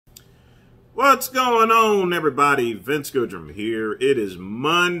What's going on, everybody? Vince Goodrum here. It is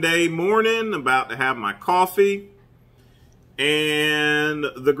Monday morning, about to have my coffee. And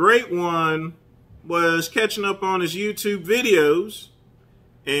the great one was catching up on his YouTube videos.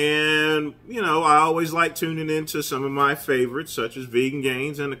 And, you know, I always like tuning into some of my favorites, such as Vegan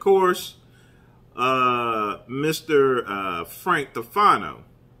Gains. And, of course, Mr. Frank Tufano.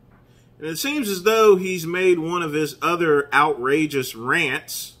 And it seems as though he's made one of his other outrageous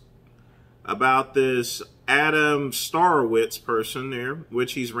rants about this Adam Starowicz person there,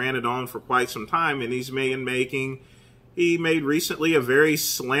 which he's ranted on for quite some time, and he made recently a very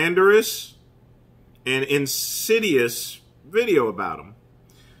slanderous and insidious video about him.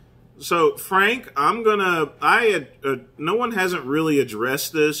 So, Frank, no one hasn't really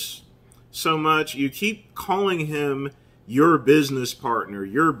addressed this so much. You keep calling him your business partner,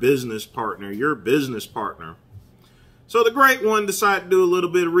 your business partner, your business partner. So the great one decided to do a little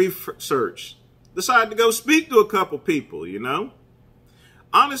bit of research. Decided to go speak to a couple people, you know.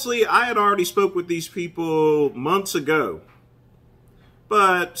 Honestly, I had already spoke with these people months ago.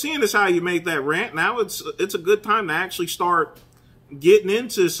 But seeing as how you made that rant, now it's a good time to actually start getting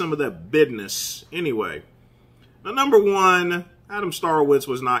into some of that business anyway. Now, number one, Adam Starowicz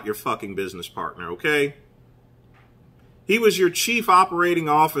was not your fucking business partner, okay? He was your chief operating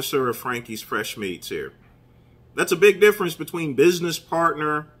officer of Frankie's Fresh Meats here. That's a big difference between business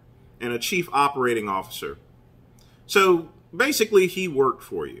partner and a chief operating officer. So basically, he worked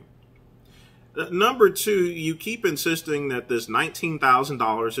for you. Number two, you keep insisting that this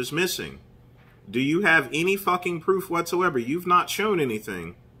 $19,000 is missing. Do you have any fucking proof whatsoever? You've not shown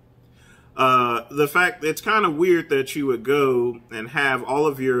anything. The fact it's kind of weird that you would go and have all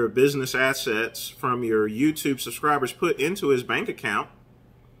of your business assets from your YouTube subscribers put into his bank account,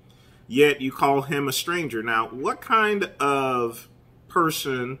 yet you call him a stranger. Now, what kind of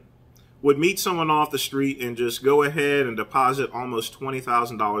person would meet someone off the street and just go ahead and deposit almost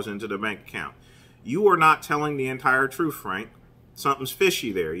 $20,000 into their bank account? You are not telling the entire truth, Frank. Something's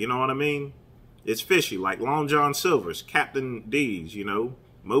fishy there, you know what I mean? It's fishy, like Long John Silver's, Captain D's, you know,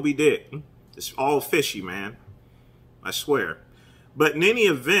 Moby Dick. It's all fishy, man. I swear. But in any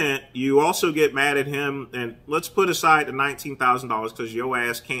event, you also get mad at him, and let's put aside the $19,000 because your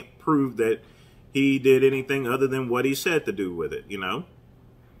ass can't prove that he did anything other than what he said to do with it, you know?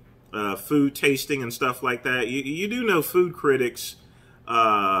 Food tasting and stuff like that. You do know food critics'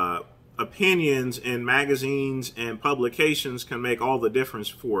 opinions in magazines and publications can make all the difference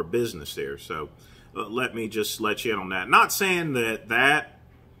for a business there. So let me just let you in on that. Not saying that that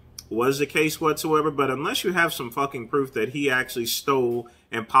was the case whatsoever, but unless you have some fucking proof that he actually stole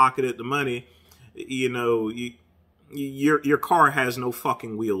and pocketed the money, you know, your car has no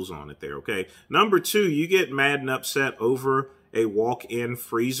fucking wheels on it there, okay? Number two, you get mad and upset over a walk-in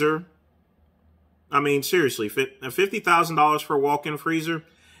freezer. I mean, seriously, $50,000 for a walk-in freezer?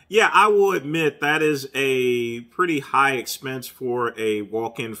 Yeah, I will admit that is a pretty high expense for a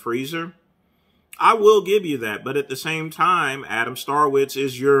walk-in freezer. I will give you that, but at the same time, Adam Starowicz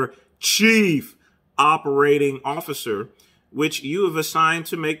is your chief operating officer, which you have assigned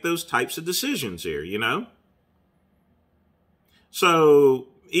to make those types of decisions here, you know? So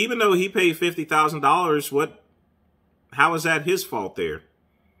even though he paid $50,000, how is that his fault there?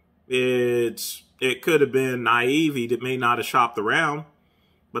 It could have been naive. He may not have shopped around,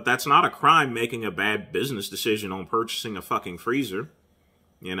 but that's not a crime making a bad business decision on purchasing a fucking freezer,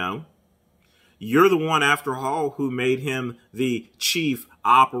 you know? You're the one, after all, who made him the chief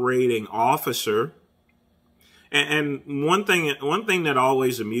operating officer. And one thing that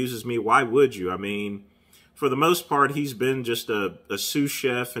always amuses me, why would you? I mean, for the most part, he's been just a sous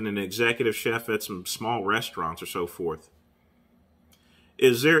chef and an executive chef at some small restaurants or so forth.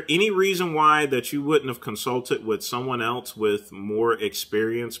 Is there any reason why that you wouldn't have consulted with someone else with more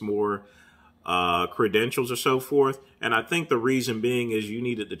experience, more credentials or so forth? And I think the reason being is you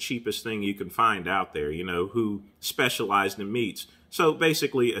needed the cheapest thing you can find out there, you know, who specialized in meats. So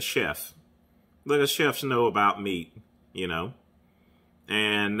basically a chef. Let us chefs know about meat, you know,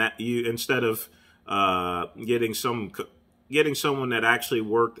 and that you, instead of getting someone that actually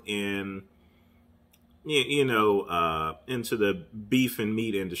worked in, into the beef and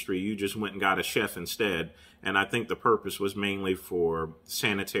meat industry, you just went and got a chef instead. And I think the purpose was mainly for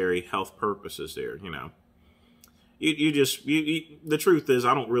sanitary health purposes there, you know. The truth is,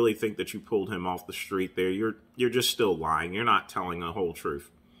 I don't really think that you pulled him off the street there. You're just still lying. You're not telling the whole truth.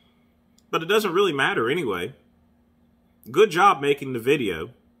 But it doesn't really matter anyway. Good job making the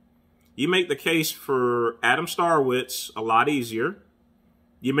video. You make the case for Adam Starowicz a lot easier.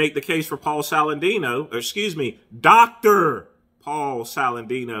 You make the case for Paul Saladino, or excuse me, Dr. Paul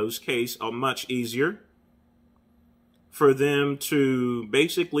Saladino's case much easier for them to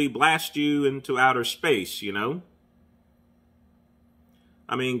basically blast you into outer space, you know?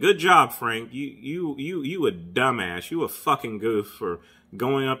 I mean, good job, Frank. You a dumbass. You a fucking goof for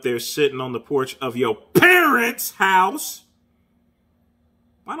going up there sitting on the porch of your parents' house.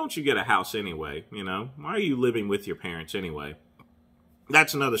 Why don't you get a house anyway, you know? Why are you living with your parents anyway?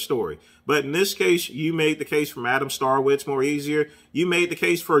 That's another story. But in this case, you made the case from Adam Starowicz more easier. You made the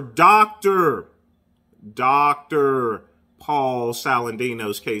case for Dr. Paul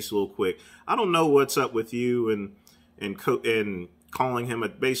Saladino's case a little quick. I don't know what's up with you and calling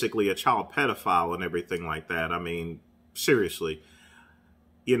him basically a child pedophile and everything like that. I mean, seriously,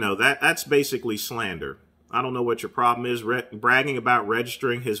 you know, that's basically slander. I don't know what your problem is. Bragging about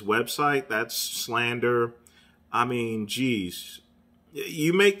registering his website, that's slander. I mean, geez,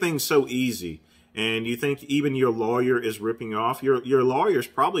 you make things so easy. And you think even your lawyer is ripping you off. Your lawyer's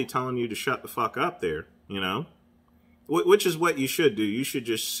probably telling you to shut the fuck up there, you know, which is what you should do. You should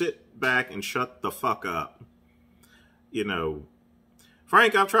just sit back and shut the fuck up. You know,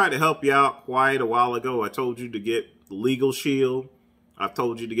 Frank, I've tried to help you out quite a while ago. I told you to get Legal Shield. I've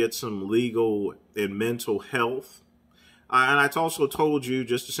told you to get some legal and mental health. And I also told you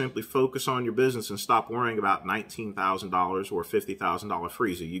just to simply focus on your business and stop worrying about $19,000 or $50,000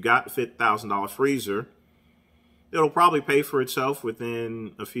 freezer. You got the $50,000 freezer. It'll probably pay for itself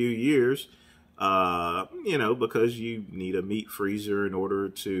within a few years, you know, because you need a meat freezer in order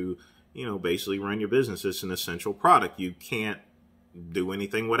to, you know, basically run your business. It's an essential product. You can't do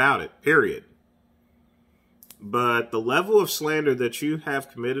anything without it, period. But the level of slander that you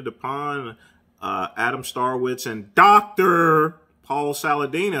have committed upon Adam Starowicz and Dr. Paul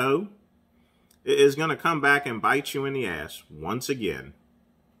Saladino is going to come back and bite you in the ass once again.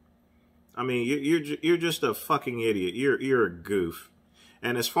 I mean, you're just a fucking idiot. You're a goof.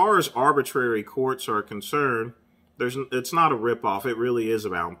 And as far as arbitrary courts are concerned, it's not a ripoff. It really is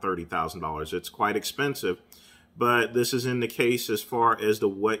around $30,000. It's quite expensive. But this is in the case as far as to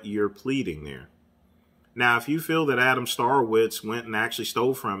what you're pleading there. Now, if you feel that Adam Starowicz went and actually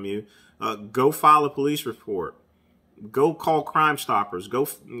stole from you, go file a police report. Go call Crime Stoppers. Go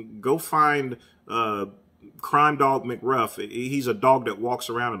find Crime Dog McRuff. He's a dog that walks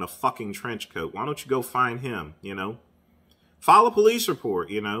around in a fucking trench coat. Why don't you go find him, you know? File a police report,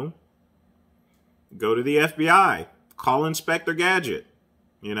 you know? Go to the FBI. Call Inspector Gadget,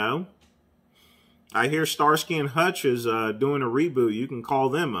 you know? I hear Starsky and Hutch is doing a reboot. You can call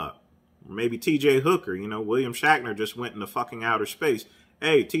them up. Or maybe T.J. Hooker. You know, William Shatner just went into fucking outer space.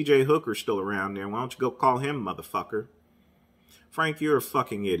 Hey, T.J. Hooker's still around there. Why don't you go call him, motherfucker? Frank, you're a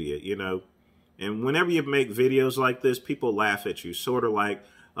fucking idiot, you know. And whenever you make videos like this, people laugh at you. Sort of like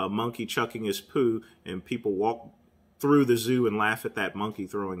a monkey chucking his poo, and people walk through the zoo and laugh at that monkey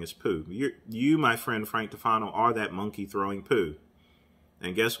throwing his poo. You, my friend Frank Tufano, are that monkey throwing poo.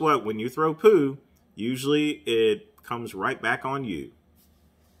 And guess what? When you throw poo, usually it comes right back on you.